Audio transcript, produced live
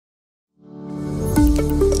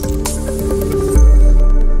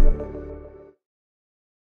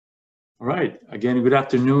right. Again, good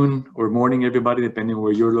afternoon or morning, everybody, depending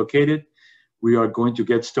where you're located. We are going to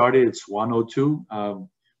get started. It's 1:02.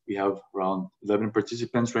 We have around 11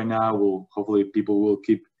 participants right now. Hopefully people will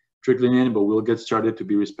keep trickling in, but we'll get started to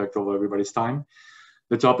be respectful of everybody's time.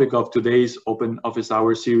 The topic of today's Open Office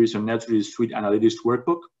Hours series on NetSuite is SuiteAnalytics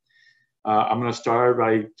Workbook. I'm going to start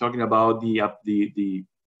by talking about the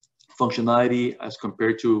functionality as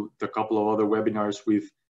compared to the couple of other webinars we've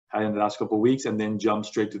had in the last couple of weeks, and then jump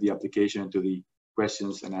straight to the application and to the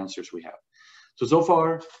questions and answers we have. So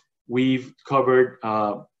far, we've covered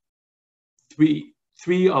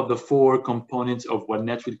three of the four components of what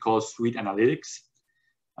NetSuite calls SuiteAnalytics.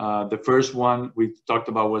 The first one we talked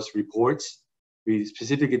about was reports. We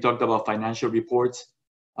specifically talked about financial reports,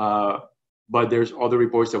 but there's other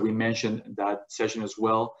reports that we mentioned in that session as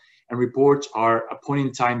well. And reports are a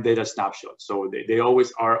point-in-time data snapshot. So they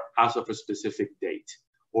always are as of a specific date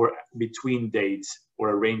or between dates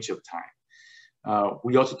or a range of time.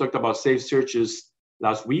 We also talked about safe searches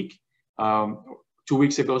last week, 2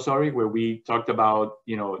 weeks ago, sorry, where we talked about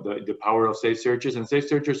the power of safe searches. And safe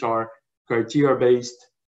searches are criteria-based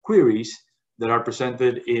queries that are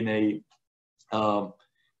presented in a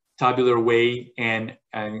tabular way and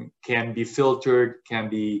can be filtered, can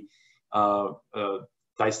be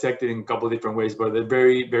dissected in a couple of different ways, but they're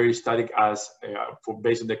very, very static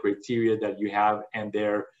based on the criteria that you have, and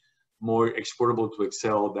they're more exportable to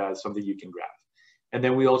Excel. That's something you can grab. And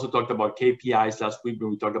then we also talked about KPIs last week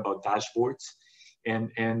when we talked about dashboards,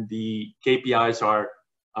 and the KPIs are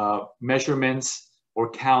measurements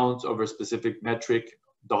or counts of a specific metric,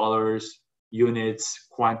 dollars, units,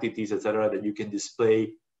 quantities, etc., that you can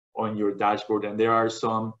display on your dashboard. And there are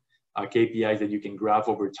some KPIs that you can graph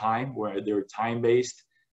over time where they're time-based,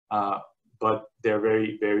 but they're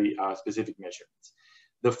very, very specific measurements.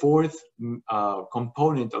 The fourth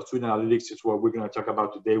component of SuiteAnalytics is what we're going to talk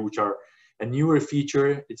about today, which are a newer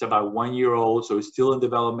feature. It's about 1 year old, so it's still in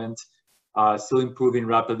development, still improving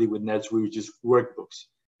rapidly with NetSuite, which is Workbooks.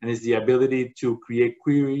 And it's the ability to create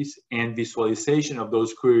queries and visualization of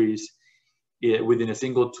those queries within a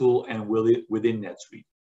single tool and within NetSuite.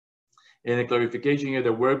 And a clarification here, the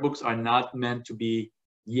workbooks are not meant to be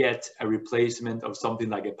yet a replacement of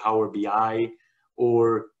something like a Power BI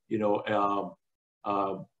or other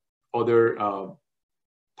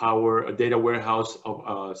data warehouse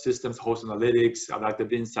of systems, host analytics,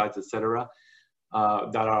 adaptive insights, etc.,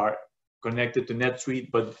 that are connected to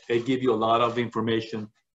NetSuite, but they give you a lot of information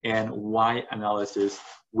and why analysis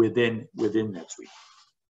within NetSuite.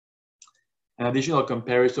 An additional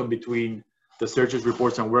comparison between the searches,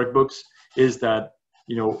 reports, and workbooks is that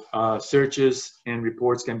searches and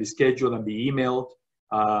reports can be scheduled and be emailed.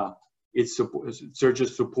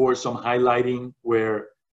 Searches support some highlighting, where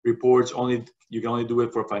reports you can only do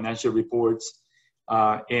it for financial reports.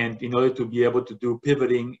 And in order to be able to do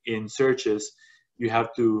pivoting in searches, you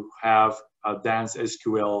have to have advanced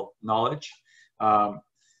SQL knowledge.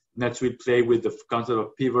 NetSuite played with the concept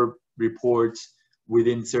of pivot reports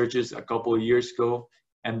within searches a couple of years ago,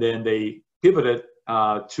 and then they pivoted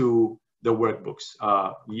to the workbooks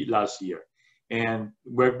last year. And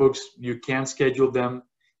workbooks, you can schedule them,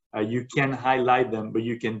 you can highlight them, but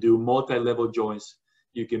you can do multi-level joins.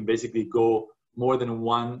 You can basically go more than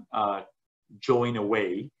one join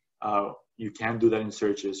away. You can't do that in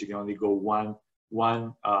searches. You can only go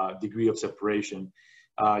one degree of separation.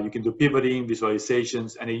 You can do pivoting,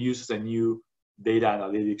 visualizations, and it uses a new data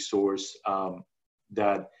analytics source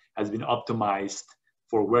that has been optimized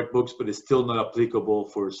for workbooks, but it's still not applicable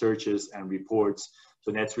for searches and reports.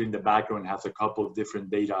 So NetSuite in the background has a couple of different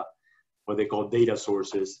data, what they call data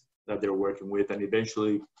sources, that they're working with, and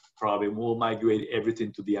eventually probably will migrate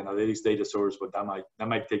everything to the analytics data source, but that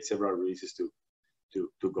might take several releases to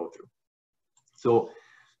go through. So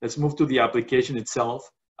let's move to the application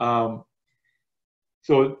itself.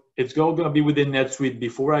 So it's all going to be within NetSuite.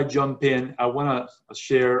 Before I jump in, I want to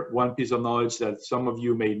share one piece of knowledge that some of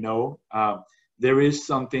you may know. There is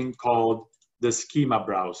something called the schema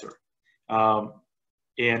browser.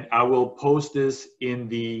 And I will post this in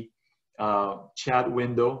the chat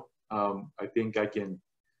window. I think I can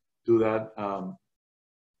do that.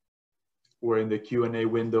 We're in the Q&A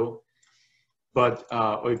window. But,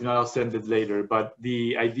 or if not, I'll send it later. But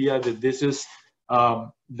the idea that this is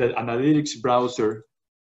the analytics browser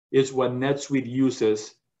is what NetSuite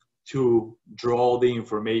uses to draw the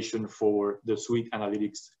information for the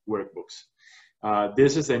SuiteAnalytics workbooks.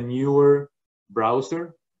 This is a newer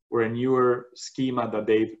browser or a newer schema that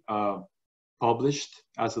they've published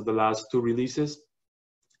as of the last 2 releases,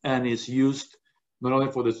 and is used not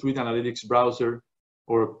only for the SuiteAnalytics browser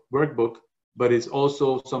or workbook, but it's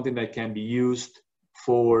also something that can be used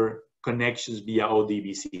for connections via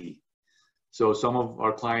ODBC. So some of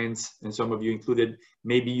our clients, and some of you included,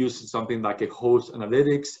 may be using something like a host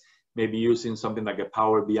analytics, maybe using something like a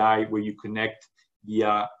Power BI, where you connect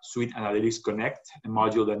via SuiteAnalytics Connect, a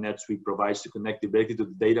module that NetSuite provides to connect directly to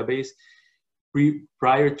the database.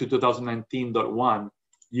 Prior to 2019.1,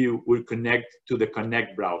 you would connect to the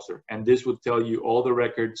Connect browser, and this would tell you all the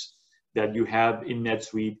records that you have in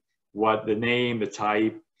NetSuite, what the name, the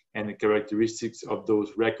type, and the characteristics of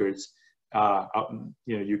those records.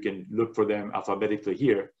 You can look for them alphabetically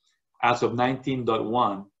here. As of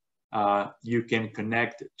 19.1, you can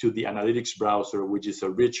connect to the analytics browser, which is a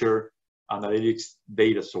richer analytics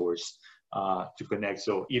data source to connect.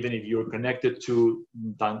 So even if you're connected to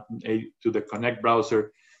the Connect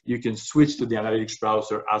browser, you can switch to the analytics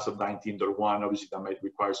browser as of 19.1. Obviously, that might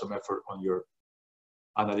require some effort on your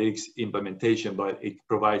analytics implementation, but it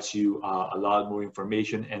provides you a lot more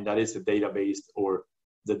information, and that is the database or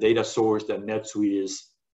the data source that NetSuite is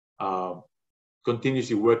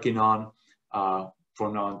continuously working on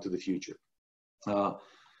from now into the future.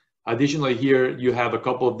 Additionally, here you have a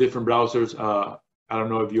couple of different browsers. I don't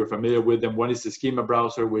know if you're familiar with them. One is the Schema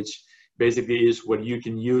browser, which basically is what you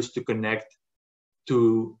can use to connect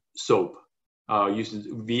to SOAP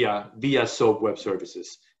via SOAP web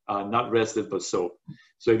services, not REST, but SOAP.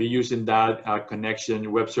 So if you're using that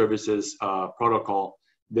connection web services protocol,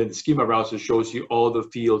 then the Schema browser shows you all the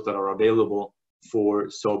fields that are available for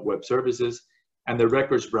SOAP web services. And the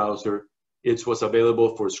Records browser, it's what's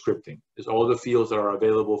available for scripting. It's all the fields that are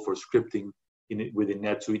available for scripting within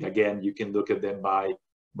NetSuite. Again, you can look at them by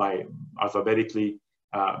alphabetically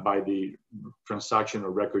by the transaction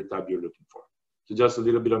or record type you're looking for. So just a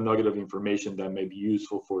little bit of nugget of information that may be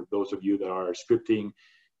useful for those of you that are scripting,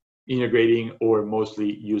 integrating, or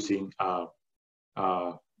mostly using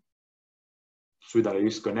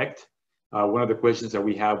SuiteAnalytics Connect. One of the questions that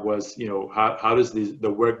we have was, how does the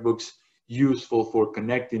workbooks useful for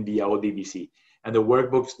connecting via ODBC? And the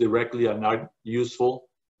workbooks directly are not useful,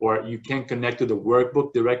 or you can connect to the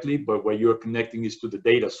workbook directly, but what you're connecting is to the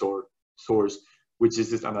data source, which is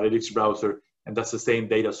this analytics browser, and that's the same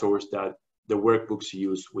data source that the workbooks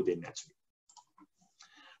use within NetSuite.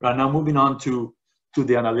 Right, now moving on to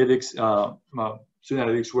the analytics,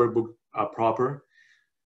 SuiteAnalytics Workbook proper.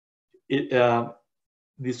 The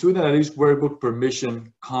SuiteAnalytics Workbook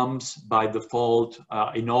permission comes by default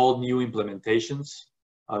in all new implementations.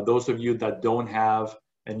 Those of you that don't have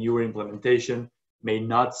a newer implementation may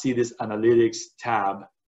not see this analytics tab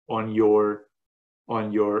on your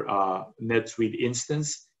NetSuite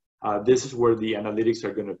instance. This is where the analytics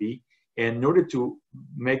are going to be. And in order to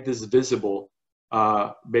make this visible,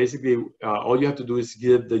 basically all you have to do is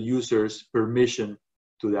give the users permission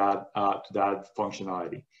to that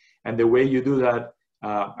functionality. And the way you do that,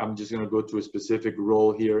 I'm just going to go to a specific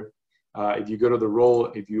role here. If you go to the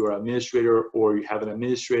role, if you are an administrator or you have an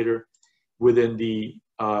administrator, within the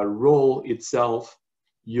role itself,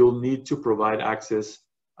 you'll need to provide access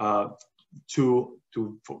to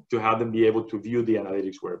have them be able to view the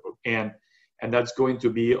analytics workbook. And that's going to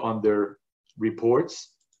be under reports.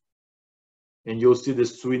 And you'll see the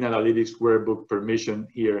SuiteAnalytics Workbook permission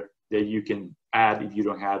here that you can add if you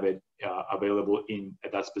don't have it available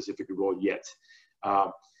at that specific role yet.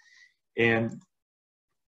 And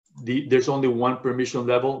there's only one permission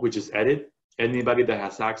level, which is edit. Anybody that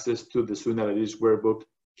has access to the SuiteAnalytics Workbook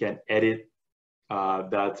can edit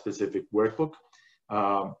that specific workbook.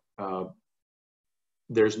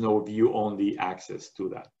 There's no view-only access to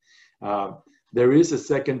that. There is a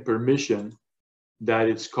second permission that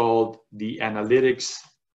it's called the Analytics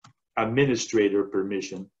Administrator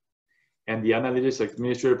permission. And the Analytics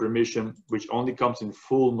Administrator permission, which only comes in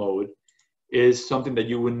full mode, is something that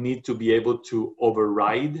you would need to be able to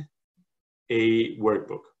override a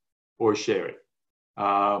workbook or share it.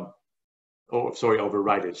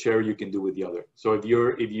 Override it. Share you can do with the other. So if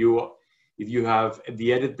you have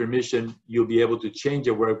the edit permission, you'll be able to change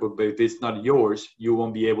a workbook, but if it's not yours, you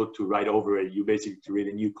won't be able to write over it. You basically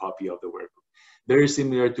create a new copy of the workbook. Very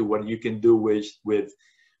similar to what you can do with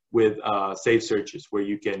safe searches, where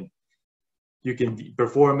you can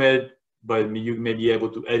perform it, but you may be able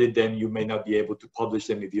to edit them. You may not be able to publish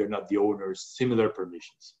them if you're not the owners. Similar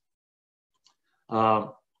permissions.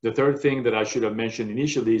 The third thing that I should have mentioned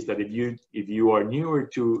initially is that if you are newer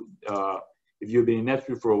to, if you've been in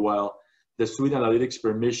NetSuite for a while, the SuiteAnalytics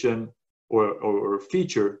permission or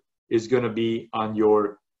feature is going to be on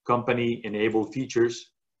your company enabled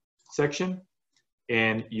features section,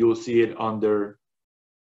 and you'll see it under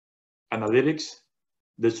analytics.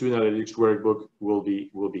 The SuiteAnalytics Workbook will be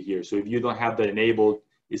here. So if you don't have that enabled,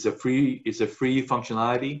 it's a free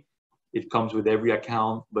functionality. It comes with every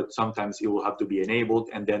account, but sometimes it will have to be enabled,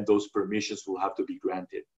 and then those permissions will have to be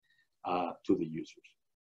granted to the users.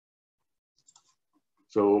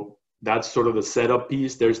 So that's sort of the setup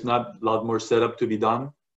piece. There's not a lot more setup to be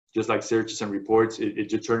done. Just like searches and reports,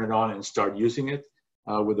 you turn it on and start using it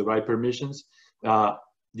with the right permissions.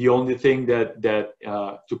 The only thing that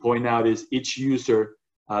to point out is each user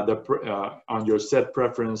on your set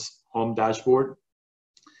preference home dashboard,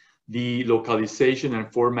 the localization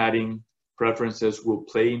and formatting preferences will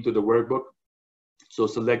play into the workbook. So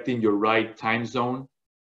selecting your right time zone,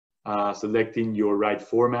 selecting your right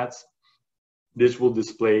formats, this will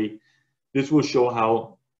show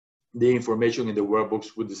how the information in the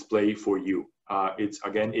workbooks will display for you.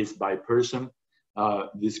 It's by person.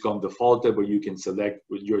 This comes defaulted, but you can select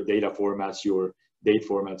with your data formats, your date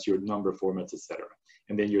formats, your number formats, etc.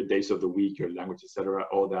 And then your days of the week, your language, etc.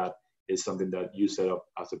 All that is something that you set up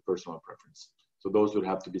as a personal preference. So those would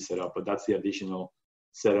have to be set up, but that's the additional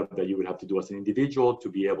setup that you would have to do as an individual to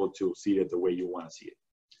be able to see it the way you want to see it.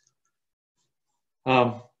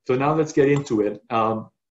 So now let's get into it.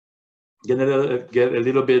 Get a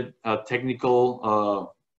little bit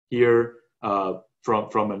technical here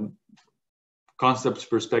from a concepts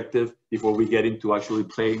perspective before we get into actually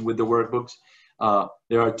playing with the workbooks.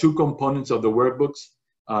 There are two components of the workbooks.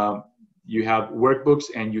 You have workbooks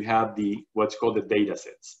and you have what's called the data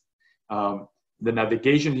sets. The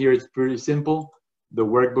navigation here is pretty simple. The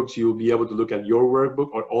workbooks, you'll be able to look at your workbook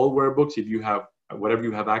or all workbooks if you have whatever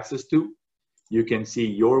you have access to. You can see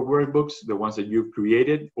your workbooks, the ones that you've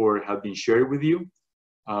created or have been shared with you.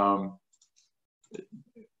 The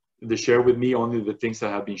share with me, only the things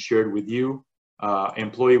that have been shared with you.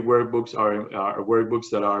 Employee workbooks are workbooks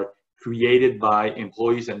that are created by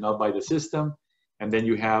employees and not by the system. And then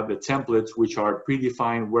you have the templates, which are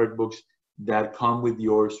predefined workbooks that come with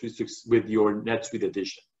your NetSuite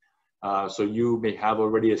edition. So you may have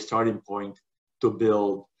already a starting point to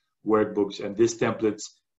build workbooks, and these templates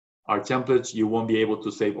are templates. You won't be able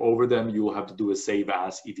to save over them. You will have to do a save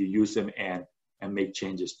as if you use them and make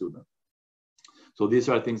changes to them. So these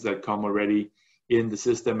are things that come already in the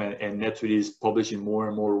system, and NetSuite is publishing more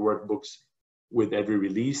and more workbooks with every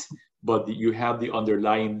release, but you have the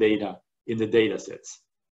underlying data in the data sets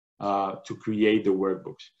to create the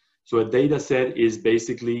workbooks. So a data set is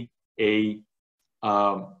basically a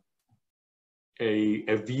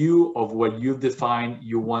view of what you've defined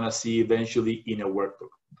you want to see eventually in a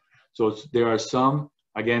workbook. So there are some,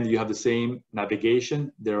 again, you have the same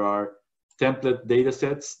navigation. There are template data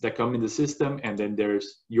sets that come in the system, and then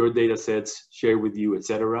there's your data sets shared with you,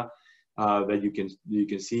 etc., that you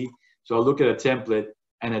can see. So I'll look at a template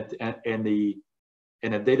and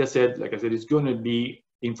a data set, like I said, it's going to be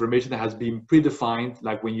information that has been predefined,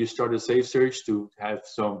 like when you start a Safe Search, to have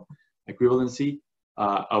some equivalency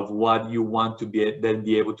of what you want to then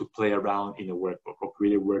be able to play around in a workbook or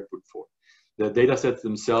create a workbook for. The data sets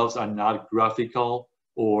themselves are not graphical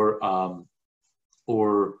or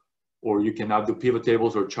you cannot do pivot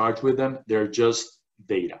tables or charts with them. They're just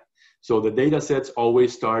data. So the data sets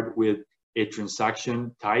always start with a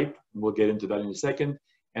transaction type. We'll get into that in a second.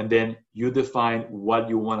 And then you define what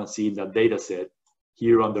you want to see in that data set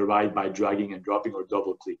here on the right by dragging and dropping or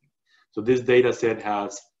double clicking. So this data set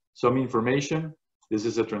has some information. This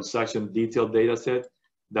is a transaction detailed data set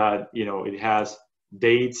that, it has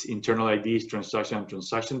dates, internal IDs, transaction, and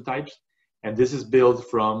transaction types. And this is built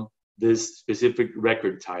from this specific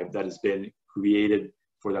record type that has been created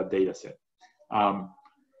for that data set.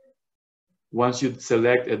 Once you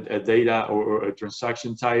select a data or a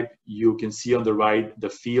transaction type, you can see on the right the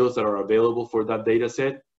fields that are available for that data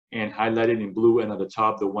set and highlighted in blue, and at the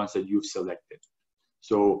top, the ones that you've selected.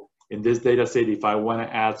 So in this data set, if I want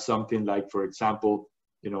to add something like, for example,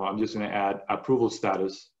 I'm just going to add approval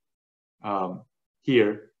status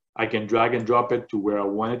here, I can drag and drop it to where I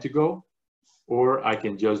want it to go, or I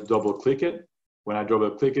can just double click it. When I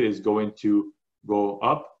double click it, it's going to go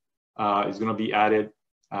up. It's going to be added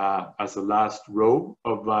as the last row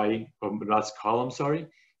of last column, sorry,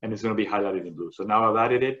 and it's going to be highlighted in blue. So now I've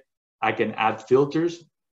added it. I can add filters.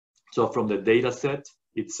 So from the data set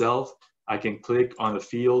itself, I can click on the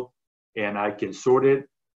field and I can sort it.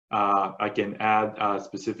 I can add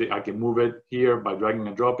I can move it here by dragging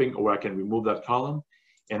and dropping, or I can remove that column,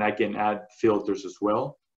 and I can add filters as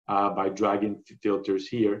well by dragging filters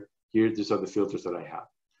here. These are the filters that I have.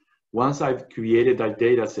 Once I've created that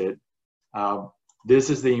data set, this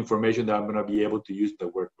is the information that I'm going to be able to use in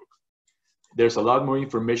the workbook. There's a lot more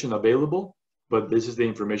information available, but this is the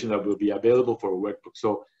information that will be available for a workbook.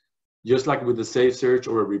 So just like with the Safe Search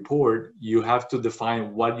or a report, you have to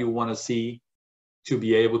define what you want to see to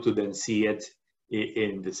be able to then see it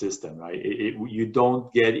in the system, right? You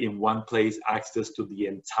don't get in one place access to the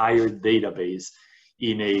entire database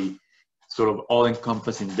in a sort of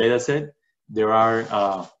all-encompassing data set. There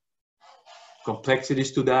are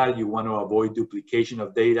complexities to that. You want to avoid duplication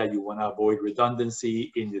of data. You want to avoid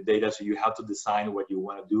redundancy in the data. So you have to design what you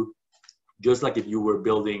want to do. Just like if you were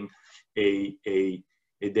building a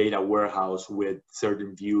data warehouse with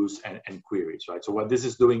certain views and queries, right? So what this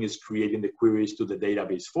is doing is creating the queries to the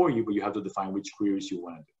database for you, but you have to define which queries you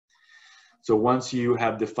want to do. So once you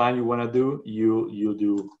have defined you want to do, you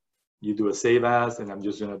do a save as, and I'm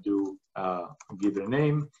just going to do give it a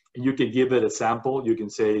name, and you can give it a sample. You can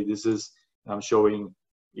say this is, I'm showing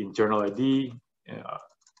internal ID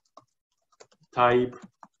type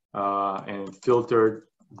and filtered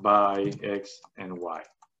by X and Y.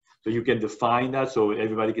 So you can define that so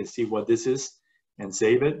everybody can see what this is and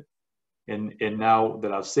save it. And now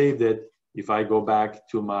that I've saved it, if I go back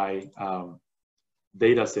to my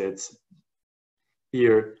data sets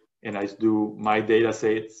here and I do my data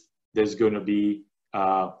sets, there's going to be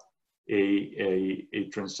a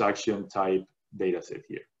transaction type data set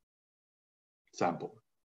here. Sample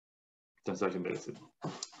transaction data set.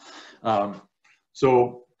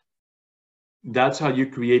 So that's how you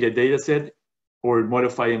create a data set or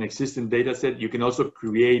modify an existing data set. You can also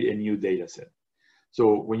create a new data set.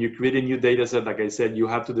 So when you create a new data set, like I said, you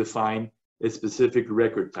have to define a specific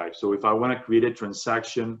record type. So if I want to create a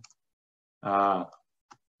transaction data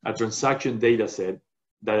set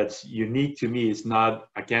that's unique to me, it's not,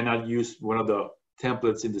 I cannot use one of the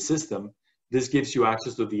templates in the system. This gives you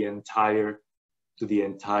access to the entire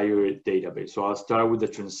database. So I'll start with the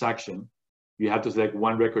transaction. You have to select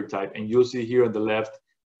one record type, and you'll see here on the left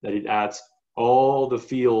that it adds all the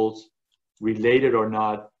fields related or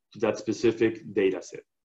not to that specific data set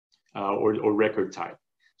or record type.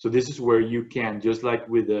 So this is where you can, just like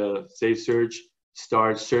with the Save Search,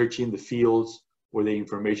 start searching the fields or the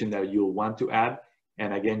information that you'll want to add,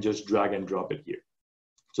 and again, just drag and drop it here.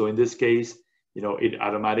 So in this case, it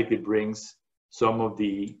automatically brings some of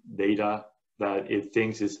the data that it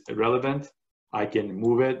thinks is relevant. I can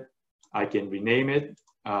move it, I can rename it,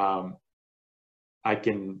 I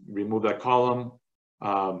can remove that column,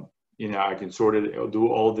 I can sort it, do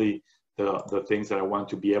all the things that I want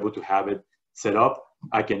to be able to have it set up.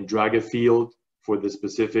 I can drag a field for the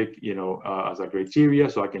specific, as a criteria,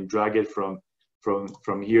 so I can drag it from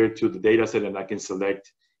here to the data set, and I can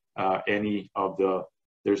select any of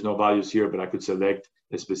there's no values here, but I could select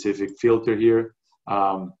a specific filter here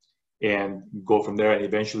and go from there and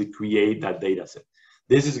eventually create that data set.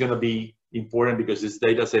 This is going to be important because this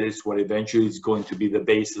data set is what eventually is going to be the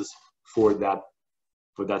basis for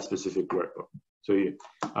that specific workbook. So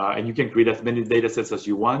and you can create as many data sets as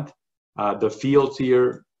you want. The fields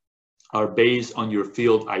here are based on your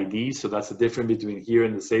field ID. So that's the difference between here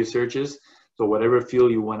and the Save Searches. So whatever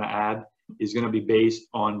field you want to add is going to be based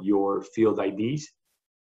on your field IDs.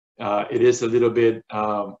 It is a little bit,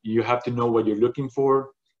 you have to know what you're looking for,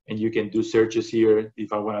 and you can do searches here.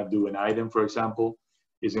 If I want to do an item, for example,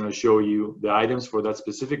 it's going to show you the items for that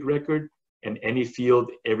specific record and any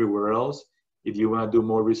field everywhere else. If you want to do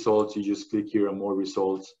more results, you just click here on more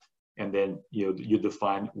results, and then you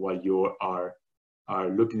define what you are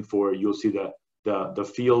looking for. You'll see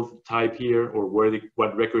the field type here, or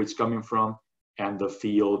what record it's coming from, and the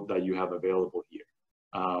field that you have available here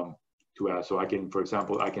to add. So I can, for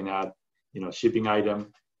example, I can add, shipping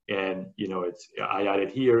item, and I add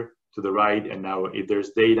it here to the right, and now if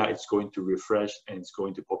there's data, it's going to refresh and it's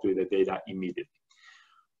going to populate the data immediately.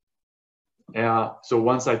 So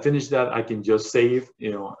once I finish that, I can just save,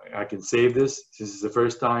 I can save this. This is the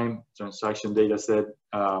first time transaction data set,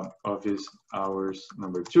 office hours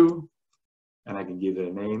number 2, and I can give it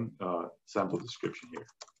a name, sample description here.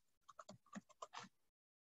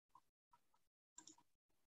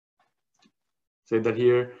 Save that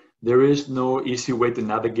here. There is no easy way to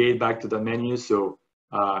navigate back to the menu, so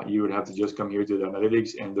you would have to just come here to the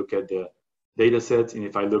analytics and look at the data sets. And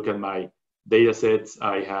if I look at my data sets,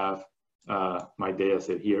 I have my data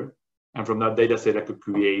set here. And from that data set, I could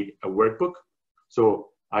create a workbook. So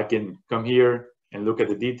I can come here and look at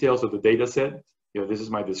the details of the data set. This is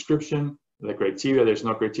my description, the criteria. There's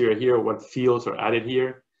no criteria here. What fields are added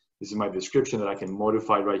here. This is my description that I can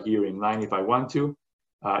modify right here in line if I want to.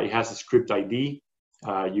 It has a script ID.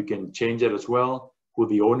 You can change it as well, who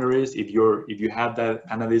the owner is. If you have that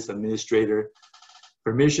analyst administrator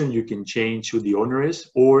permission, you can change who the owner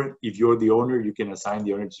is, or if you're the owner, you can assign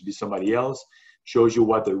the owner to be somebody else. Shows you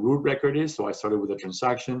what the root record is. So I started with a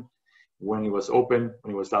transaction, when it was open,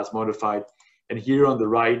 when it was last modified. And here on the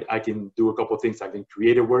right, I can do a couple of things. I can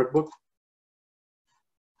create a workbook,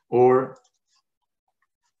 or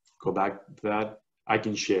go back to that, I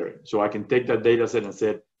can share it. So I can take that data set and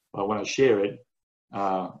say, well, I want to share it.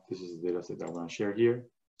 This is the data set that I want to share here.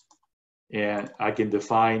 And I can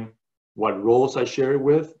define what roles I share it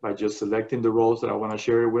with by just selecting the roles that I want to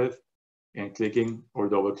share it with and clicking or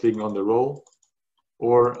double clicking on the role,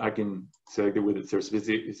 or I can select it with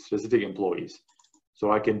specific employees.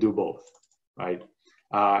 So I can do both, right?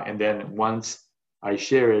 And then once I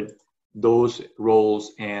share it, those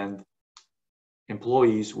roles and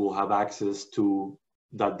employees will have access to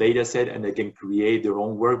that data set, and they can create their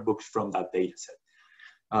own workbooks from that data set.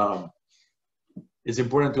 It's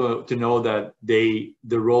important to know that the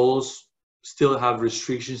roles still have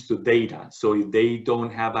restrictions to data. So if they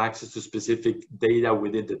don't have access to specific data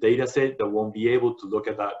within the data set, they won't be able to look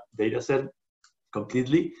at that data set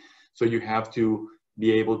completely. So you have to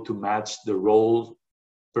be able to match the role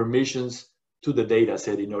permissions to the data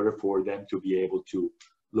set in order for them to be able to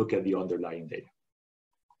look at the underlying data.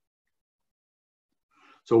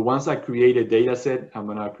 So once I create a data set, I'm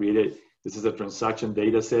gonna create it. This is a transaction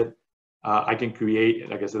data set. I can create,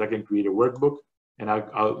 like I said, I can create a workbook, and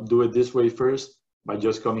I'll do it this way first by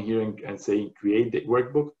just coming here and saying create the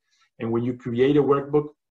workbook. And when you create a workbook,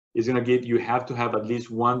 it's gonna give, you have to have at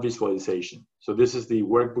least one visualization. So this is the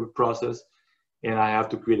workbook process, and I have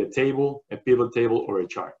to create a table, a pivot table, or a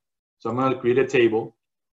chart. So I'm gonna create a table,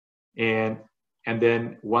 and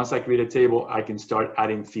then once I create a table, I can start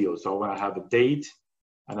adding fields. So I wanna have a date,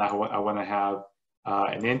 and I wanna have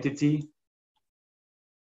an entity.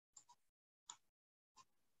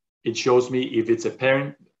 It shows me if it's a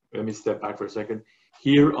parent. Let me step back for a second.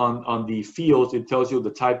 Here on the fields, it tells you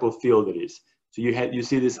the type of field it is. So you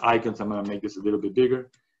see these icons. I'm gonna make this a little bit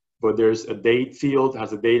bigger, but there's a date field,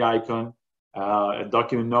 has a date icon. A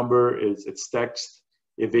document number it's text.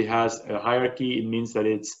 If it has a hierarchy, it means that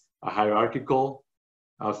it's a hierarchical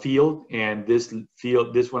field. And this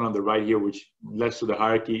field, this one on the right here, which next to the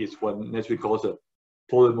hierarchy, is what NetSuite calls a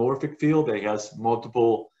polymorphic field. That has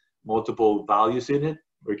multiple values in it,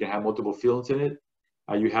 or you can have multiple fields in it.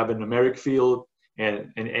 You have a numeric field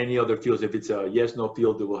and any other fields. If it's a yes/no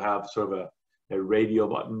field, it will have sort of a radio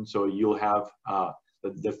button. So you'll have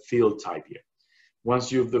the field type here.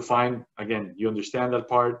 Once you've defined, again, you understand that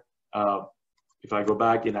part. If I go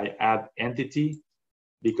back and I add entity,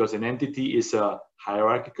 because an entity is a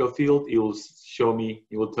hierarchical field, it will show me,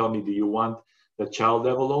 it will tell me, do you want the child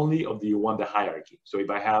level only, or do you want the hierarchy? So if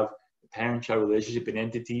I have a parent-child relationship in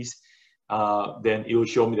entities, then it will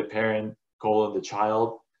show me the parent, the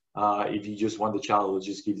child. If you just want the child, it will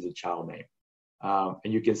just give you the child name.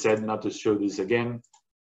 And you can set not to show this again.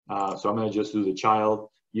 So I'm gonna just do the child.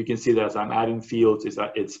 You can see that as I'm adding fields,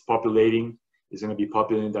 it's populating. It's gonna be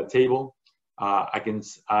populating that table. I can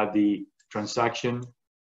add the transaction,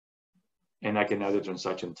 and I can add the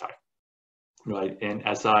transaction type, right? And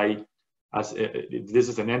as this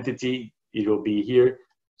is an entity, it will be here.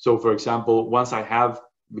 So for example, once I have,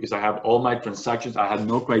 because I have all my transactions, I have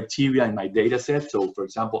no criteria in my data set. So for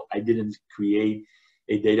example, I didn't create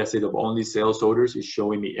a data set of only sales orders. It's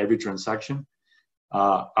showing me every transaction.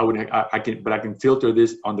 I can filter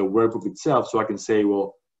this on the workbook itself. So I can say,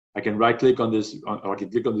 well, I can right click on this, or I can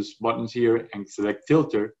click on these buttons here and select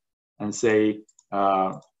filter and say,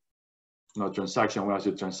 no transaction. When I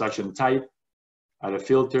say transaction type, add a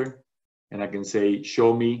filter, and I can say,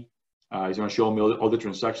 show me. It's going to show me all the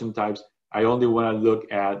transaction types. I only want to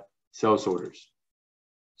look at sales orders.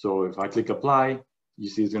 So if I click apply, you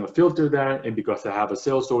see it's going to filter that. And because I have a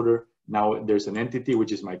sales order, now there's an entity,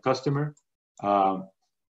 which is my customer. And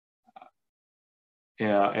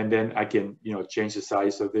then I can, change the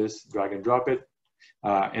size of this, drag and drop it.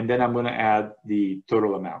 And then I'm going to add the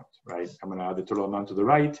total amount, right? I'm going to add the total amount to the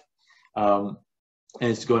right. And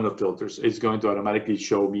it's going to filter. So it's going to automatically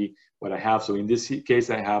show me what I have. So in this case,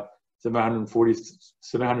 I have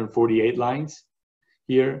 748 lines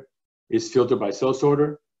here. Is filtered by sales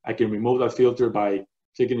order. I can remove that filter by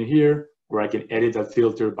clicking it here, or I can edit that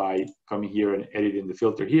filter by coming here and editing the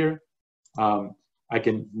filter here. I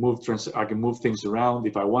can move things around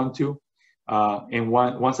if I want to. And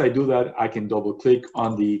once I do that, I can double click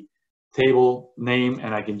on the table name,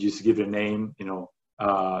 and I can just give it a name,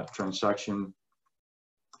 transaction.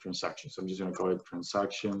 So I'm just going to call it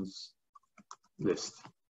transactions list,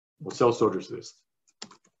 or sales orders list.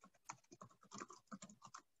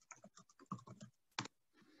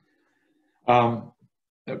 A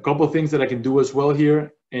couple of things that I can do as well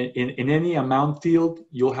here. In any amount field,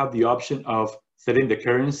 you'll have the option of setting the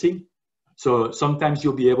currency. So sometimes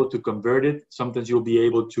you'll be able to convert it. Sometimes you'll be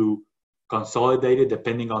able to consolidate it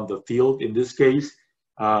depending on the field. In this case,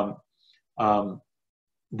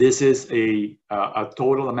 this is a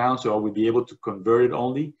total amount, so I will be able to convert it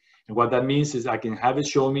only. And what that means is I can have it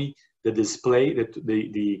show me the display,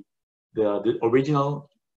 the original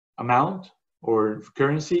amount or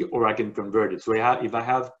currency, or I can convert it. So if I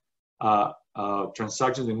have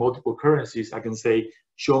transactions in multiple currencies, I can say,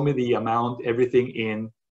 show me the amount, everything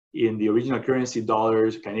in the original currency,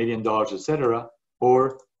 dollars, Canadian dollars, etc.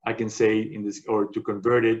 Or I can say or to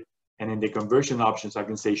convert it, and in the conversion options, I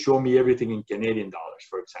can say, show me everything in Canadian dollars,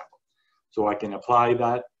 for example. So I can apply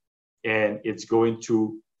that, and it's going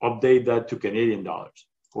to update that to Canadian dollars.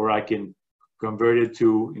 Or I can convert it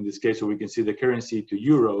to, in this case, so we can see the currency, to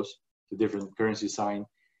euros, the different currency sign.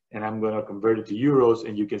 And I'm going to convert it to euros,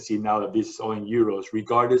 and you can see now that this is all in euros,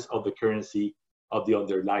 regardless of the currency of the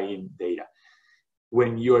underlying data.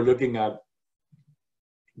 When you are looking at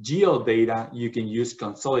GL data, you can use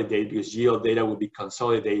consolidate, because GL data will be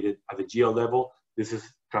consolidated at the GL level. This is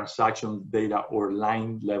transaction data or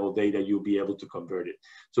line level data. You'll be able to convert it.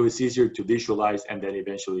 So it's easier to visualize and then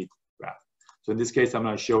eventually graph. So in this case, I'm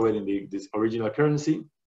going to show it in this original currency,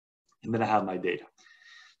 and then I have my data.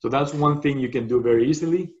 So that's one thing you can do very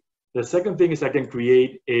easily. The second thing is I can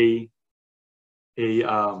create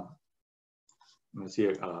let's see,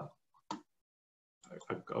 a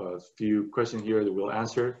few questions here that we'll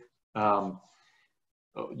answer.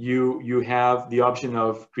 You have the option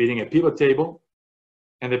of creating a pivot table,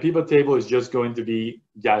 and the pivot table is just going to be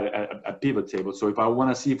a pivot table. So if I want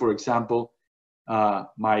to see, for example,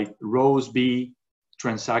 my rows be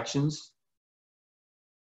transactions,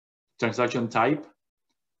 transaction type.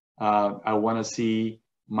 I want to see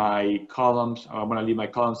my columns. I want to leave my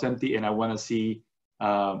columns empty, and I want to see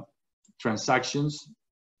transactions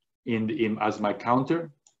as my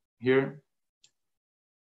counter here.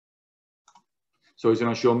 So it's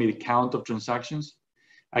going to show me the count of transactions.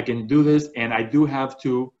 I can do this, and I do have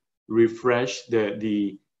to refresh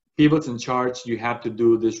the pivots and charts. You have to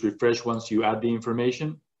do this refresh once you add the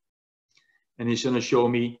information, and it's going to show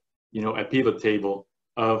me, a pivot table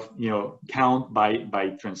of, count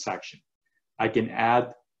by transaction. I can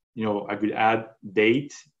add, I could add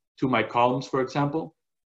date to my columns, for example,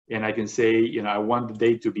 and I can say, I want the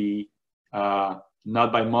date to be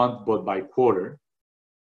not by month, but by quarter.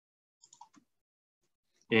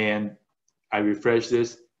 And I refresh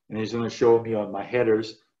this, and it's going to show me on my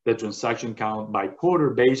headers the transaction count by quarter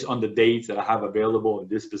based on the dates that I have available in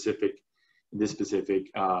this specific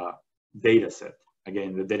data set.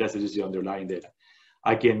 Again, the data set is the underlying data.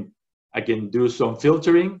 I can do some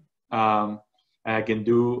filtering, and I can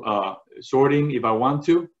do sorting if I want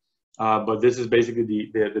to, but this is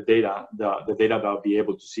basically the data that I'll be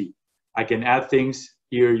able to see. I can add things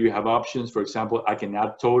here. You have options. For example, I can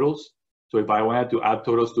add totals. So if I wanted to add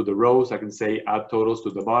totals to the rows, I can say add totals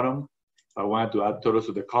to the bottom. If I wanted to add totals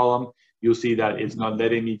to the column, you'll see that it's not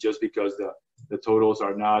letting me, just because the totals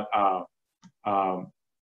are not,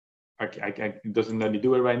 it doesn't let me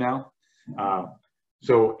do it right now.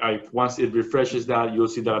 So once it refreshes that, you'll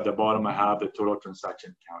see that at the bottom I have the total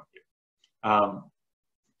transaction count here.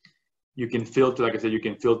 You can filter, like I said, you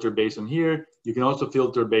can filter based on here. You can also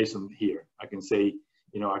filter based on here. I can say,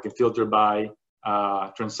 I can filter by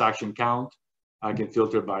transaction count. I can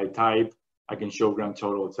filter by type. I can show grand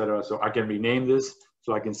total, etc. So I can rename this.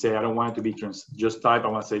 So I can say I don't want it to be just type. I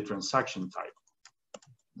want to say transaction type.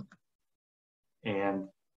 And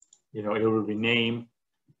it will rename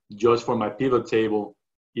just for my pivot table.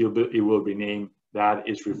 It will rename that.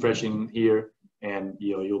 It's refreshing here, and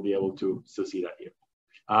you'll be able to still see that here.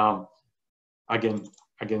 I can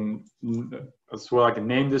as well. I can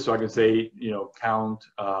name this, so I can say count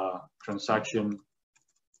transaction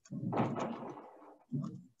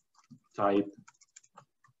type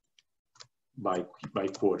by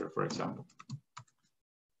quarter, for example.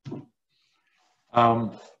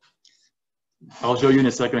 I'll show you in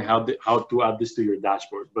a second how to add this to your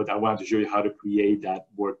dashboard, but I wanted to show you how to create that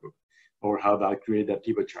workbook, or how to create that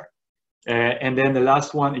pivot chart. And then the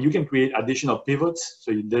last one, you can create additional pivots.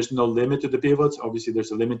 So there's no limit to the pivots. Obviously,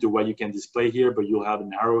 there's a limit to what you can display here, but you'll have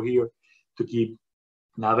an arrow here to keep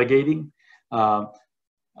navigating. And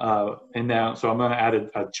now, so I'm going to add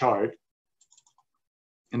a chart.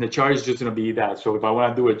 And the chart is just going to be that. So if I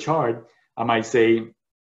want to do a chart, I might say,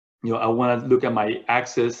 I want to look at my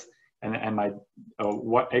axis and my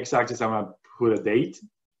what x-axis I want to put a date.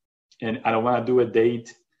 And I don't want to do a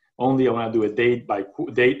date only. I want to do a date by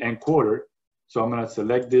date and quarter. So I'm going to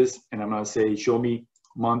select this, and I'm going to say, show me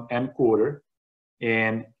month and quarter.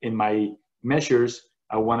 And in my measures,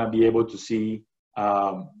 I want to be able to see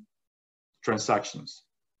transactions.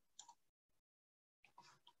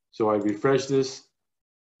 So I refresh this,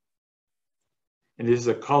 and this is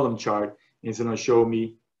a column chart. It's going to show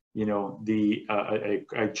me,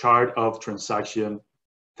 a chart of transaction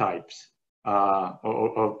types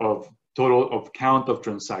of total of count of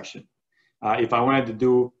transaction. If I wanted to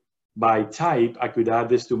do by type, I could add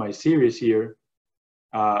this to my series here,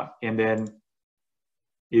 and then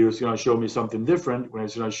it was going to show me something different when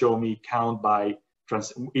it's going to show me count by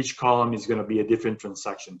each column is going to be a different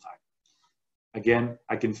transaction type. Again,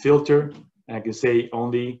 I can filter, and I can say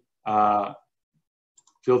only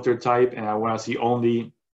filter type, and I want to see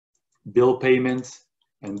only bill payments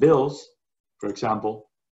and bills, for example.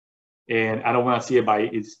 And I don't want to see it by,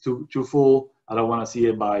 it's too full. I don't want to see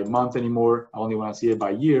it by month anymore. I only want to see it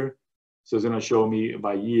by year. So it's going to show me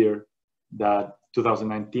by year that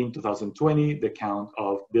 2019, 2020, the count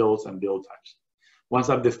of bills and bill types. Once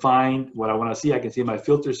I've defined what I want to see, I can see my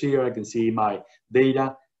filters here. I can see my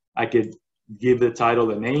data. I could give the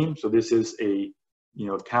title a name. So this is a,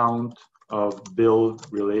 count of bill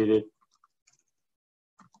related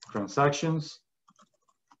transactions.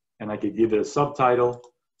 And I could give it a subtitle,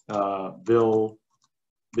 bills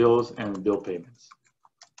and bill payments.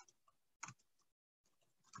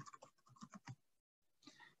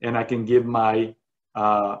 And I can give my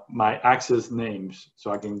my access names.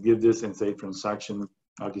 So I can give this and say transaction,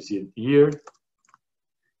 I can see it year,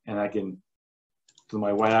 and I can, to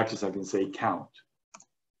my y-axis, I can say count.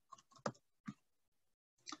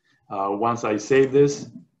 Once I save this,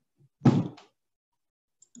 I'm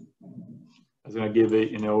gonna give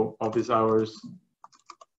it, office hours,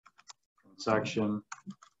 transaction,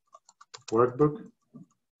 workbook.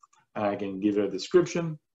 I can give it a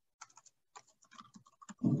description.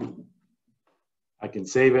 I can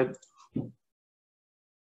save it.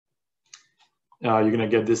 You're gonna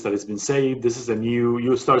get this that it's been saved. This is a new,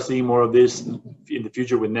 you'll start seeing more of this in the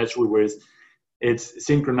future with NetSuite, where it's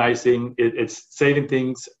synchronizing, it's saving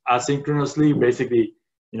things asynchronously. Basically,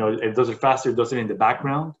 it does it faster, it does it in the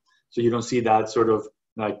background. So you don't see that sort of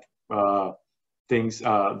like things,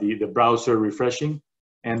 the browser refreshing.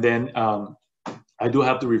 And then I do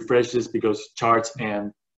have to refresh this because charts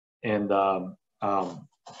and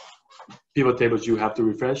pivot tables you have to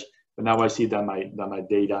refresh. But now I see that my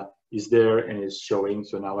data is there and is showing.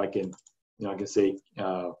 So now I can, I can say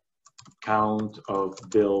count of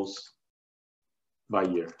bills by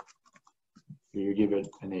year. You give it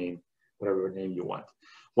a name, whatever name you want.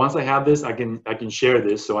 Once I have this, I can share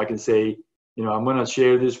this. So I can say, I'm going to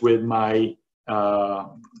share this with my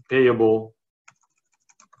payable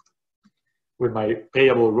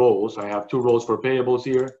roles. I have 2 roles for payables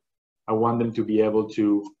here. I want them to be able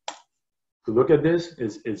to look at this.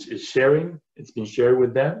 It's sharing. It's been shared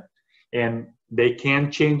with them, and they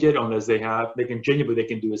can't change it unless they can change it, but they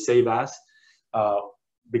can do a save as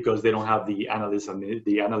because they don't have the analyst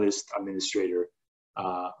administrator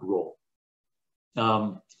role.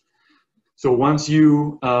 So once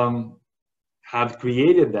you have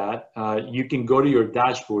created that, you can go to your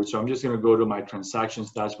dashboard. So I'm just going to go to my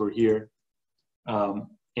transactions dashboard here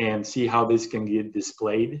and see how this can get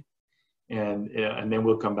displayed. And then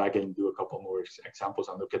we'll come back and do a couple more examples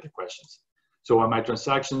and look at the questions. So on my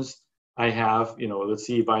transactions, I have, let's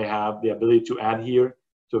see if I have the ability to add here.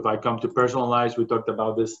 So if I come to personalize, we talked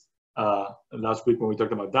about this last week when we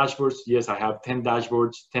talked about dashboards. Yes, I have 10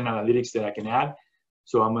 dashboards, 10 analytics that I can add.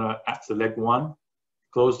 So I'm gonna select one,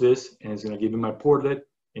 close this, and it's gonna give me my portlet.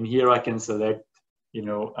 And here I can select,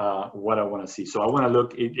 what I wanna see. So I wanna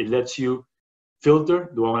look, it lets you filter,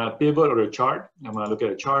 do I wanna pivot or a chart? I'm gonna look at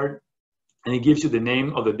a chart. And it gives you the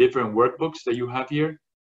name of the different workbooks that you have here.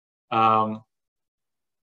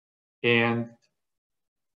 And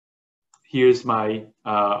here's my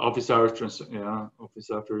office hours, office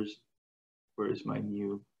hours. Where is my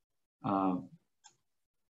new?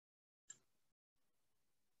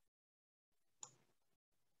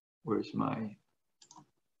 Where's my?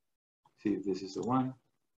 See if this is the one.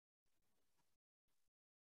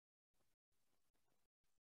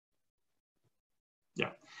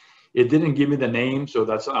 Yeah. It didn't give me the name, so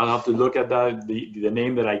I'll have to look at that, the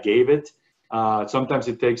name that I gave it. Sometimes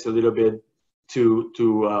it takes a little bit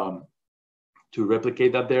to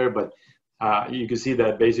replicate that there, but you can see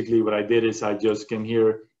that basically what I did is I just came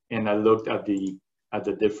here and I looked at the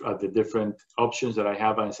different options that I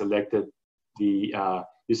have, and I selected the.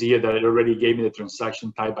 You see here that it already gave me the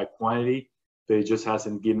transaction type by quantity, but it just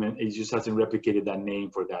hasn't replicated that name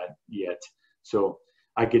for that yet. So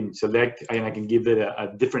I can select and I can give it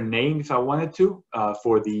a different name if I wanted to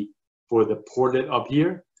for the portlet up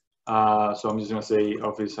here. So I'm just gonna say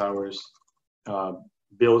office hours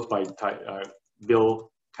bills by type,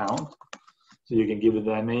 bill count. So you can give it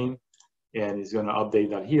that name, and it's gonna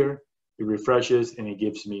update that here. It refreshes and it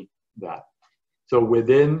gives me that. So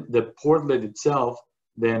within the portlet itself,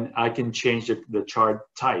 then I can change the chart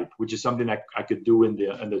type, which is something I could do in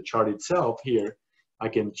the chart itself here. I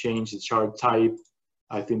can change the chart type.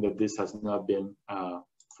 I think that this has not been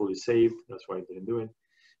fully saved. That's why I didn't do it.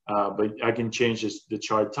 But I can change the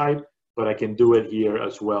chart type, but I can do it here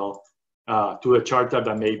as well to a chart type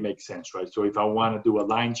that may make sense, right? So if I want to do a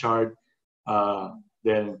line chart,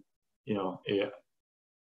 then, you know, a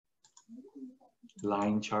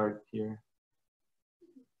line chart here.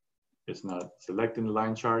 It's not selecting the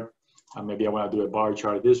line chart. Maybe I want to do a bar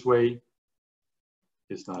chart this way.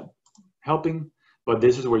 It's not helping, but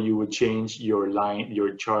this is where you would change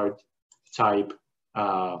your chart type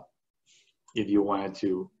if you wanted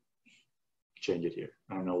to change it here.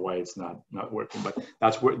 I don't know why it's not working, but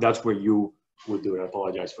that's where you would do it. I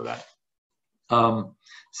apologize for that.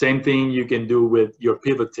 Same thing you can do with your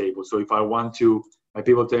pivot table. So if I want to, my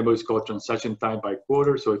pivot table is called transaction type by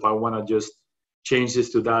quarter. So if I want to just change this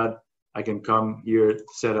to that, I can come here,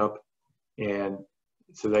 set up, and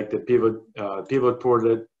select the pivot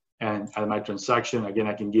portlet and add my transaction. Again,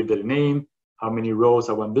 I can give it a name, how many rows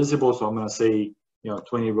I want visible. So I'm going to say,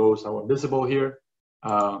 20 rows I want visible here,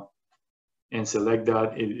 and select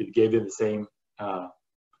that. It gave it the same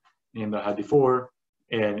name that I had before,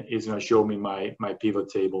 and it's going to show me my pivot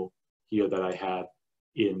table here that I had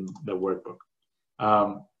in the workbook.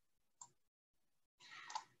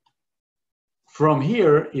 From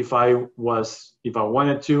here, if I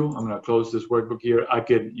wanted to, I'm going to close this workbook here.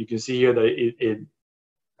 You can see here that it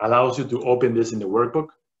allows you to open this in the workbook.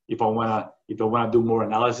 If I want to do more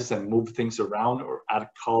analysis and move things around, or add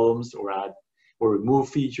columns, or remove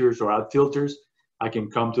features, or add filters, I can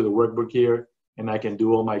come to the workbook here and I can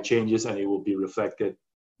do all my changes, and it will be reflected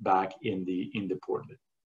back in the portlet.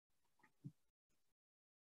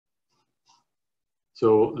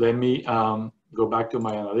 So let me go back to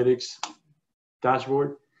my analytics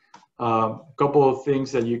dashboard. A couple of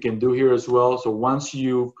things that you can do here as well. So once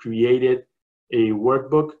you've created a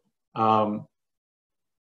workbook, I'm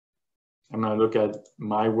going to look at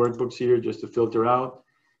my workbooks here just to filter out.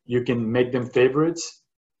 You can make them favorites.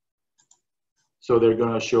 So they're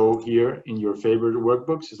going to show here in your favorite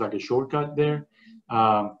workbooks. It's like a shortcut there.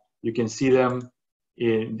 You can see them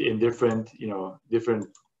in different, different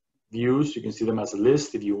views. You can see them as a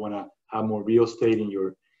list if you want to have more real estate in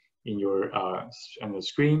your on the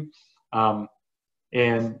screen.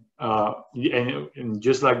 And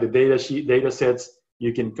just like the data sets,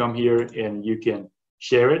 you can come here and you can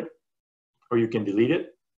share it, or you can delete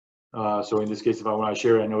it. So in this case, if I want to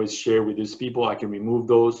share it, I know it's shared with these people. I can remove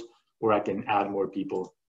those, or I can add more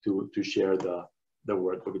people to share the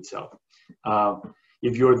workbook itself.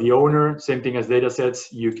 If you're the owner, same thing as data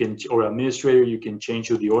sets, you can, or administrator, you can change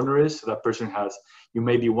who the owner is. So that person has, you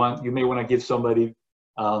may want to give somebody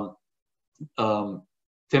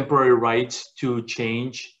temporary rights to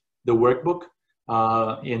change the workbook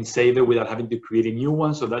and save it without having to create a new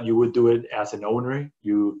one, so that you would do it as an owner.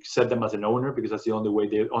 You set them as an owner because that's the only way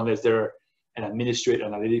unless they're an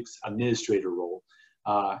analytics administrator role.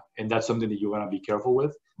 And that's something that you want to be careful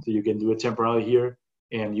with. So you can do it temporarily here,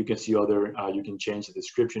 and you can see you can change the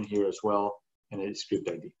description here as well, and a script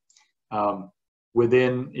ID.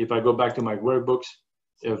 If I go back to my workbooks,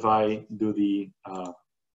 if I do the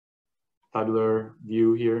tabular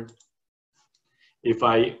view here, if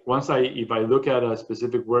I look at a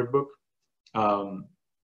specific workbook,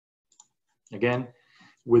 again,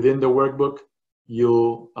 within the workbook,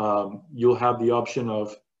 you'll have the option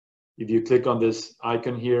of, if you click on this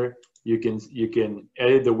icon here, you can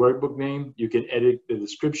edit the workbook name, you can edit the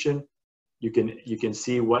description, you can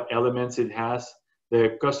see what elements it has.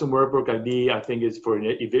 The custom workbook ID, I think, is for an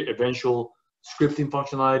eventual scripting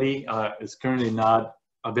functionality. It's currently not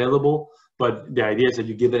available, but the idea is that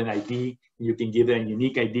you give it an ID, you can give it a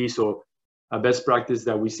unique ID. So a best practice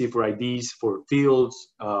that we see for IDs, for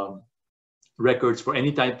fields, records, for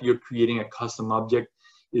any type you're creating a custom object,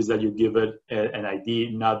 is that you give it an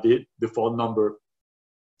ID, not the default number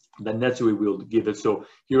that NetSuite will give it. So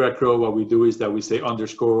here at Crowe, what we do is that we say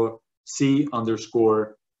 _C_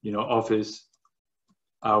 office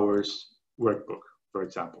hours workbook, for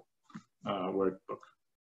example, workbook.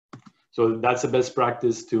 So that's the best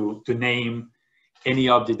practice to name any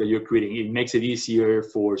object that you're creating. It makes it easier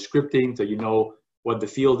for scripting, so you know what the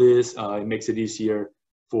field is. It makes it easier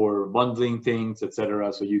for bundling things,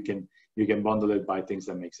 etc. So you can bundle it by things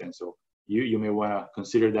that make sense. So you may want to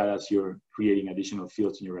consider that as you're creating additional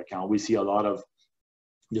fields in your account. We see a lot of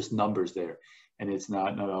just numbers there, and it's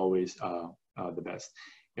not always the best.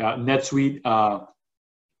 NetSuite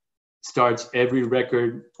starts every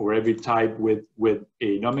record or every type with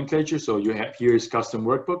a nomenclature. So you have, here is custom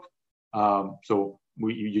workbook. So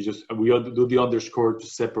we do the underscore to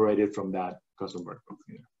separate it from that custom workbook.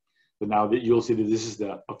 Yeah. So now that you'll see that this is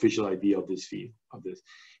the official ID of this feed of this.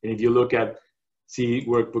 And if you look at see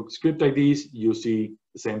workbook script IDs, you'll see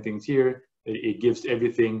the same things here. It gives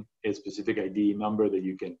everything a specific ID number that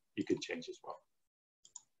you can change as well.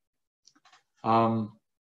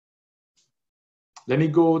 Let me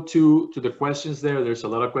go to the questions there. There's a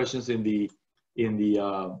lot of questions in the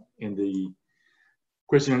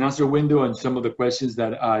question and answer window, and some of the questions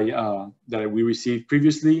that we received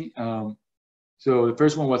previously. So the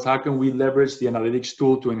first one was, how can we leverage the analytics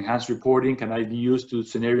tool to enhance reporting? Can I be used to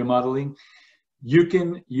scenario modeling? You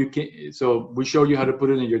can, so we show you how to put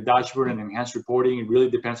it in your dashboard and enhance reporting. It really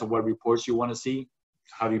depends on what reports you want to see,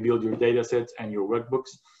 how you build your data sets and your workbooks.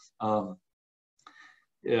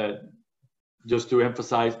 Just to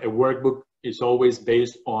emphasize, a workbook is always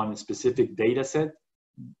based on a specific data set,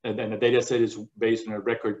 and then the data set is based on a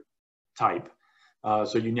record type.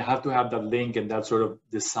 So you have to have that link and that sort of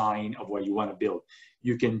design of what you want to build.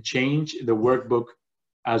 You can change the workbook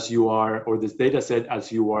as you are, or this data set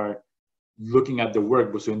as you are looking at the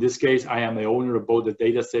workbook. So in this case, I am the owner of both the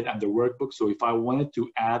data set and the workbook. So if I wanted to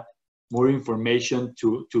add more information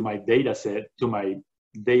to my data set, within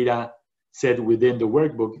the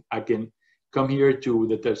workbook, I can come here to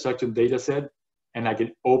the transaction data set, and I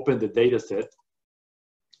can open the data set,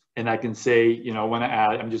 and I can say, you know, I want to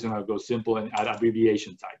add, I'm just going to go simple and add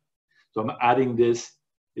abbreviation type. So I'm adding this,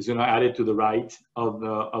 it's going to add it to the right of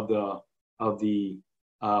the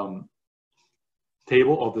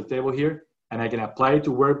table here, and I can apply it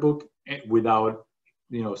to workbook without,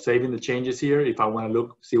 you know, saving the changes here. If I want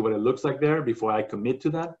to see what it looks like there before I commit to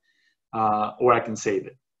that, or I can save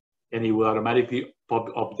it, and it will automatically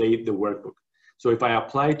update the workbook. So if I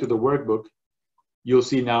apply it to the workbook, you'll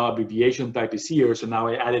see now abbreviation type is here. So now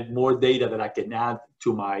I added more data that I can add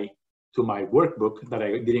to my workbook that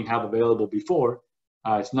I didn't have available before.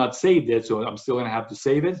 It's not saved yet, so I'm still going to have to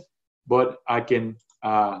save it, but I can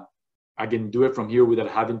do it from here without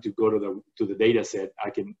having to go to the data set. I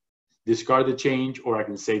can discard the change, or I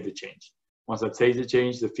can save the change. Once I've saved the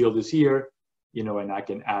change, the field is here, you know, and I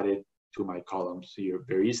can add it to my columns here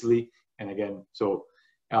very easily. And again, so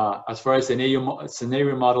as far as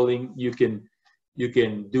scenario modeling, you can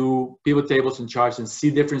do pivot tables and charts and see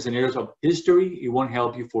different scenarios of history. It won't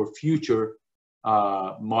help you for future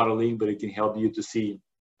modeling, but it can help you to see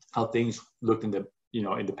how things looked in the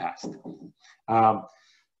past.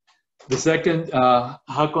 The second,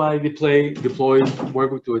 how can I deploy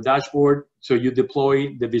Workbook to a dashboard? So you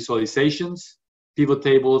deploy the visualizations, pivot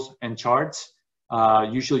tables, and charts.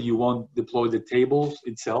 Usually you won't deploy the tables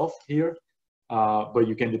itself here, but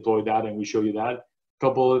you can deploy that, and we show you that.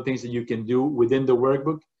 Couple of things that you can do within the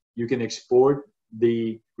workbook. You can export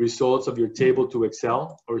the results of your table to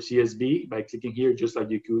Excel or CSV by clicking here, just like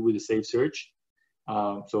you could with a Save Search.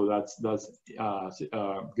 So that's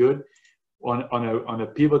good. On a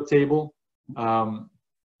pivot table, on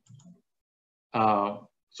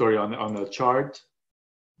the chart,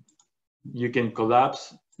 you can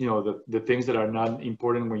collapse, you know, the things that are not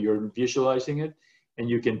important when you're visualizing it, and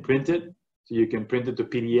you can print it. So you can print it to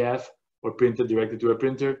PDF, or print it directly to a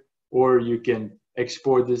printer, or you can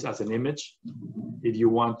export this as an image if you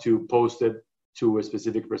want to post it to a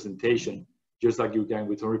specific presentation, just like you can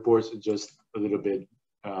with some reports, just a little bit,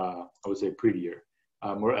 I would say, prettier,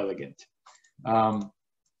 more elegant.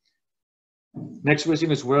 Next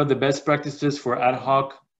question is, what are the best practices for ad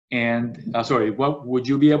hoc and, what would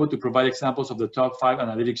you be able to provide examples of the top 5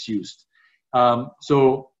 analytics used?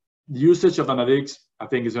 So the usage of analytics, I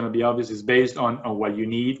think, is going to be obvious, is based on what you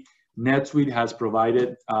need. NetSuite has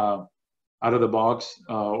provided out of the box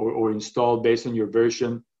or installed based on your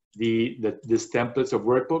version these templates of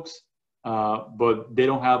workbooks, but they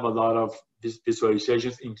don't have a lot of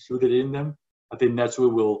visualizations included in them. I think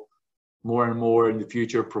NetSuite will more and more in the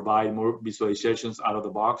future provide more visualizations out of the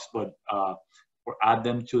box, but or add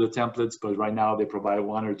them to the templates. But right now they provide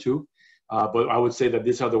 1 or 2. But I would say that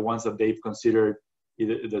these are the ones that they've considered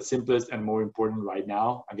the simplest and more important right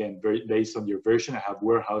now. Again, very based on your version. I have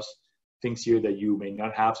warehouse things here that you may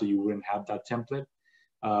not have, so you wouldn't have that template.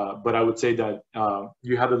 But I would say that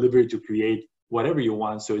you have the liberty to create whatever you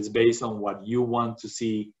want. So it's based on what you want to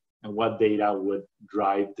see and what data would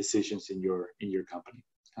drive decisions in your company.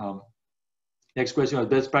 Next question is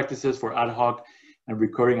best practices for ad hoc and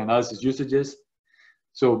recurring analysis usages.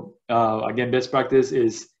 So again, best practice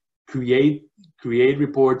is create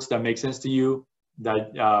reports that make sense to you,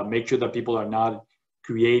 that make sure that people are not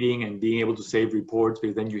creating and being able to save reports,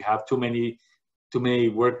 because then you have too many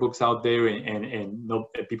workbooks out there, and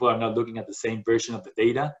people are not looking at the same version of the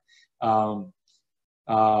data.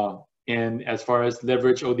 And as far as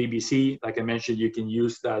leverage ODBC, like I mentioned, you can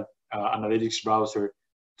use that analytics browser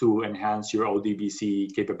to enhance your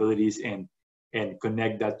ODBC capabilities and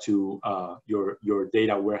connect that to your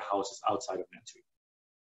data warehouses outside of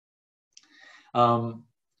NetSuite.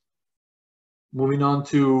 Moving on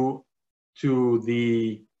to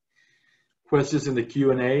the questions in the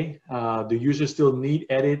Q&A. Do users still need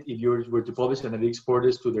edit if you were to publish analytics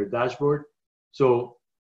portals to their dashboard? So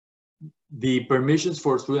the permissions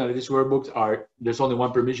for SuiteAnalytics Workbooks are, there's only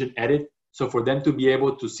one permission, edit. So for them to be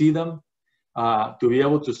able to see them, to be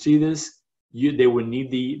able to see this, they would need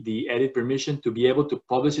the edit permission to be able to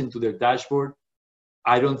publish into their dashboard.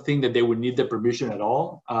 I don't think that they would need the permission at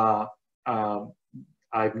all.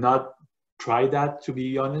 I've not tried that, to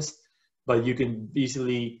be honest, but you can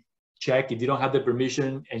easily check if you don't have the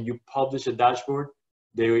permission and you publish a dashboard,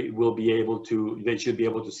 they should be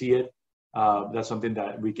able to see it. That's something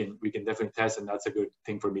that we can definitely test, and that's a good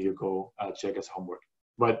thing for me to go check as homework.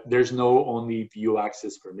 But there's no only view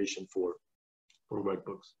access permission for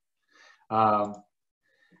workbooks.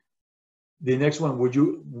 The next one,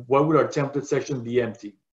 what would our template section be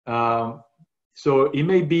empty? So it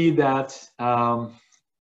may be that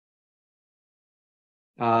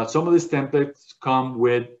some of these templates come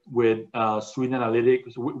with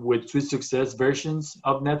SuiteAnalytics, with Suite Success versions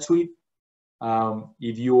of NetSuite.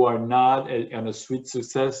 If you are not on a Suite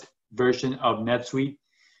Success version of NetSuite,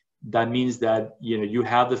 that means that you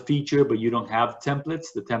have the feature, but you don't have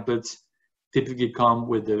templates. The templates typically come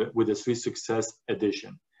with the Suite Success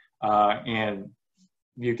edition. And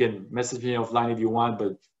you can message me offline if you want,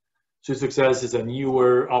 but Suite Success is a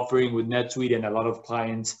newer offering with NetSuite, and a lot of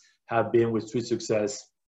clients have been with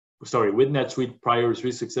with NetSuite prior to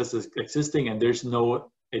Suite Success existing, and there's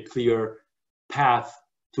no clear path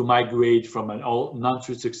to migrate from an all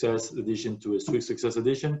non-Suite Success edition to a Suite Success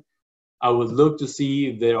edition. I would look to see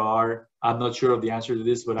if there are, I'm not sure of the answer to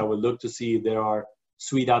this, but I would look to see if there are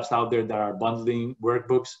Suite apps out there that are bundling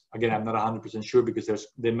workbooks. Again, I'm not 100% sure because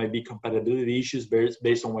there might be compatibility issues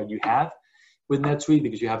based on what you have with NetSuite,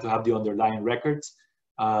 because you have to have the underlying records.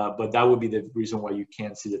 But that would be the reason why you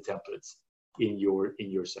can't see the templates in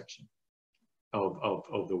your section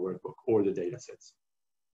of the workbook or the data sets.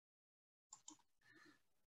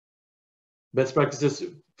 Best practices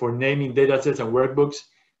for naming data sets and workbooks.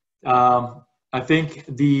 I think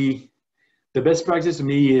the best practice to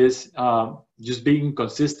me is just being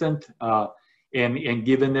consistent and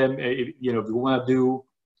giving them, if you want to do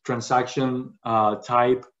transaction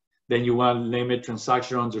type, then you want to name it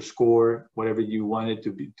transaction underscore, whatever you want it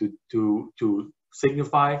to be to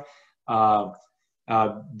signify.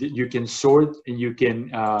 You can sort, and you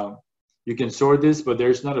can sort this, but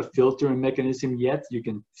there's not a filtering mechanism yet. You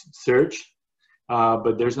can search,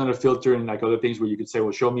 but there's not a filter in like other things where you could say,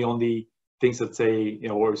 well, show me only things that say,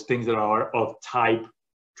 or things that are of type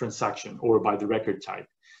transaction or by the record type.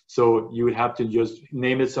 So you would have to just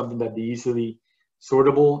name it something that be easily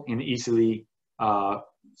sortable and easily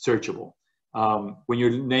searchable. When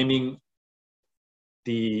you're naming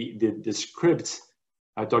the scripts,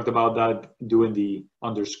 I talked about that, doing the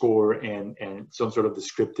underscore and some sort of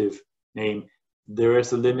descriptive name. There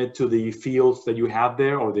is a limit to the fields that you have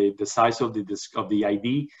there, or the size of the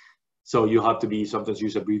ID. So you have to sometimes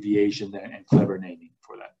use abbreviation and clever naming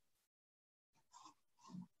for that.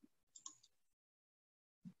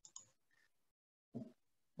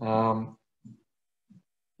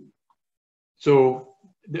 So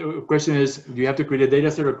the question is, do you have to create a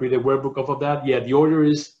data set or create a workbook off of that? Yeah, the order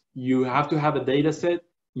is you have to have a data set,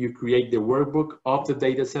 you create the workbook of the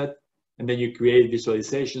data set, and then you create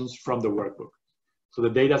visualizations from the workbook. So the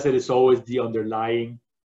data set is always the underlying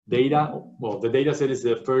data. Well, the data set is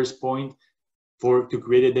the first point to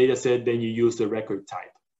create a data set, then you use the record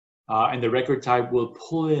type. And the record type will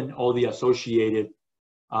pull in all the associated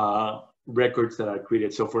records that are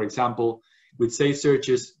created. So for example, with safe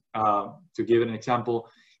searches, to give an example,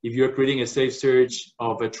 if you're creating a safe search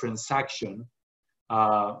of a transaction,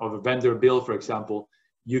 of a vendor bill, for example,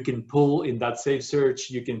 you can pull in that safe search,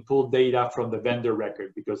 you can pull data from the vendor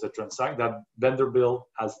record, because that vendor bill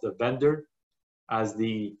has the vendor as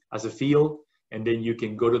a field, and then you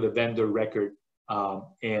can go to the vendor record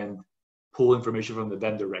and pull information from the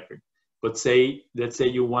vendor record. But let's say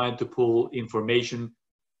you wanted to pull information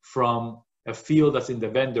from a field that's in the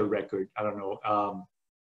vendor record. I don't know,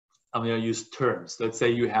 I'm going to use terms. Let's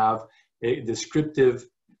say you have a descriptive,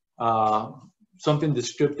 something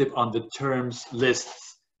descriptive on the terms lists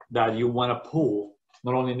that you want to pull,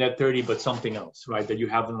 not only Net30, but something else, right? That you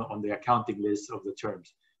have on the accounting list of the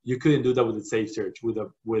terms. You couldn't do that with a safe search. With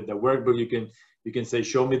the workbook, you can say,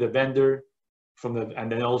 show me the vendor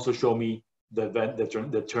and then also show me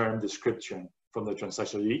the term description from the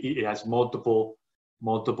transaction. It has multiple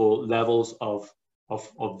levels of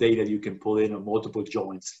data you can pull in, or multiple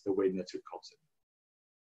joins, the way NetSuite calls it.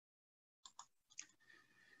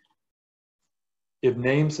 If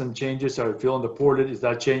names and changes are filled in the portlet, is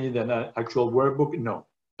that changing the actual workbook? No.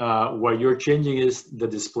 What you're changing is the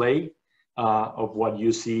display of what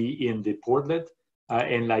you see in the portlet.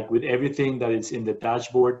 And like with everything that is in the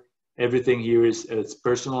dashboard, everything here is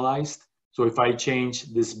personalized. So if I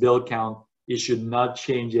change this bill count, it should not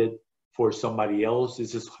change it for somebody else.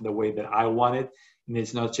 This is the way that I want it, and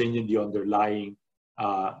it's not changing the underlying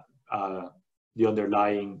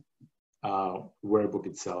workbook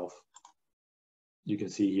itself. You can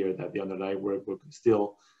see here that the underlying workbook is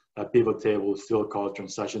still, that pivot table is still called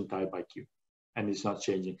transaction type IQ, and it's not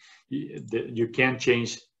changing. You can't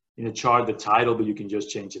change in a chart the title, but you can just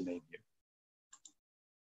change the name here.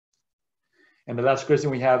 And the last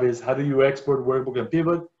question we have is, how do you export workbook and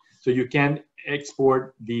pivot? So you can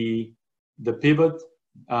export the pivot,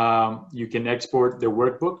 you can export the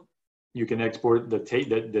workbook, you can export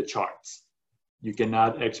the charts. You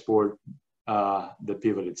cannot export the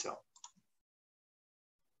pivot itself.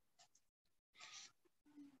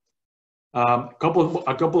 A couple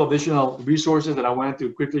of additional resources that I wanted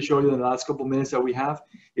to quickly show you in the last couple of minutes that we have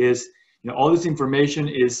is, all this information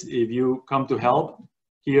is, if you come to help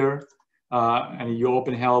here and you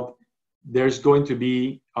open help, there's going to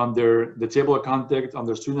be under the table of contents,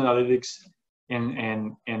 under SuiteAnalytics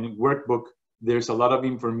and Workbook, there's a lot of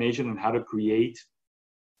information on how to create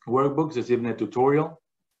workbooks. There's even a tutorial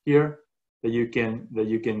here that you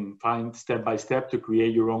can find step by step to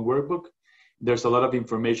create your own workbook. There's a lot of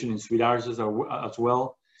information in SuiteAnalytics as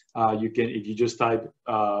well. You can, if you just type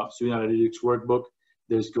SuiteAnalytics Workbook,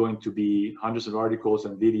 there's going to be hundreds of articles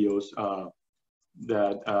and videos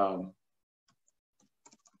that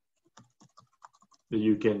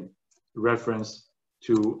you can reference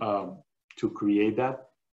to create that.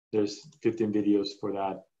 There's 15 videos for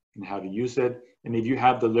that and how to use it. And if you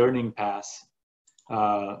have the learning pass,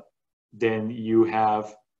 then you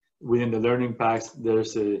have, within the learning pass,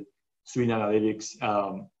 there's a SuiteAnalytics,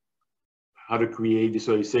 how to create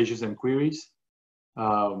visualizations and queries,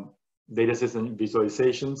 data sets and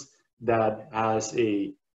visualizations, that has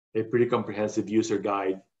a pretty comprehensive user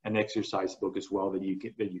guide and exercise book as well that you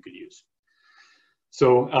could use.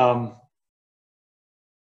 So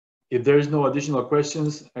if there's no additional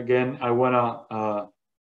questions, again, I want to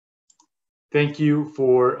thank you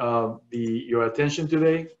for your attention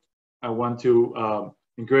today. I want to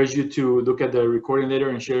encourage you to look at the recording later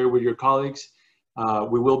and share it with your colleagues.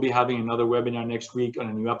 We will be having another webinar next week on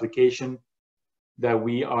a new application that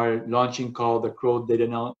we are launching called the Crowe Data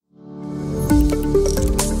Analytics.